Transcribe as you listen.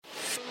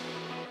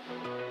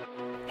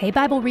Hey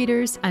Bible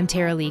readers, I'm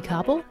Tara Lee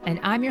Cobble, and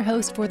I'm your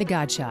host for The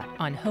God Shot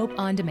on Hope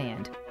on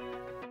Demand.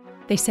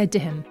 They said to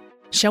him,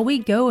 "Shall we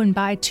go and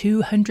buy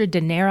 200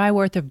 denarii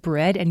worth of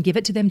bread and give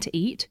it to them to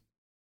eat?"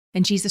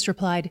 And Jesus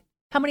replied,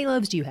 "How many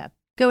loaves do you have?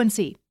 Go and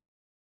see."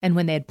 And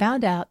when they had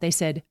found out, they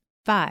said,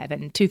 5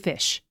 and 2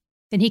 fish.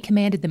 Then he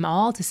commanded them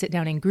all to sit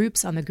down in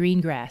groups on the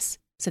green grass.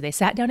 So they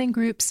sat down in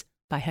groups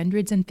by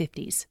hundreds and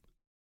fifties.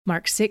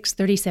 Mark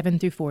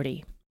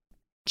 6:37-40.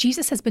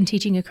 Jesus has been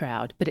teaching a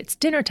crowd, but it's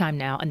dinner time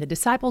now, and the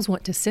disciples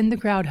want to send the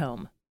crowd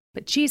home.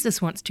 But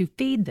Jesus wants to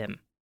feed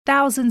them,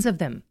 thousands of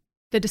them.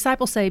 The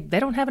disciples say they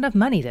don't have enough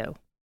money, though.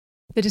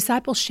 The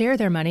disciples share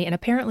their money and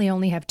apparently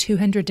only have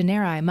 200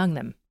 denarii among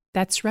them.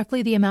 That's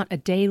roughly the amount a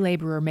day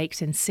laborer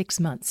makes in 6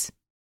 months.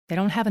 They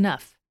don't have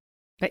enough.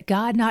 But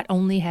God not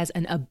only has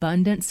an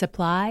abundant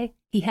supply,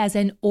 He has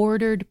an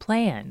ordered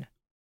plan.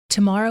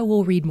 Tomorrow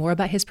we'll read more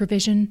about His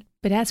provision,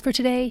 but as for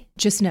today,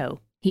 just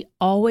know He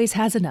always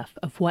has enough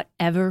of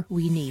whatever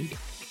we need.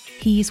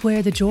 He's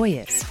where the joy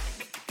is.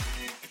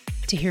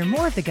 To hear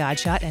more of The God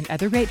Shot and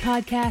other great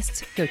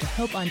podcasts, go to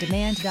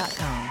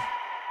hopeondemand.com.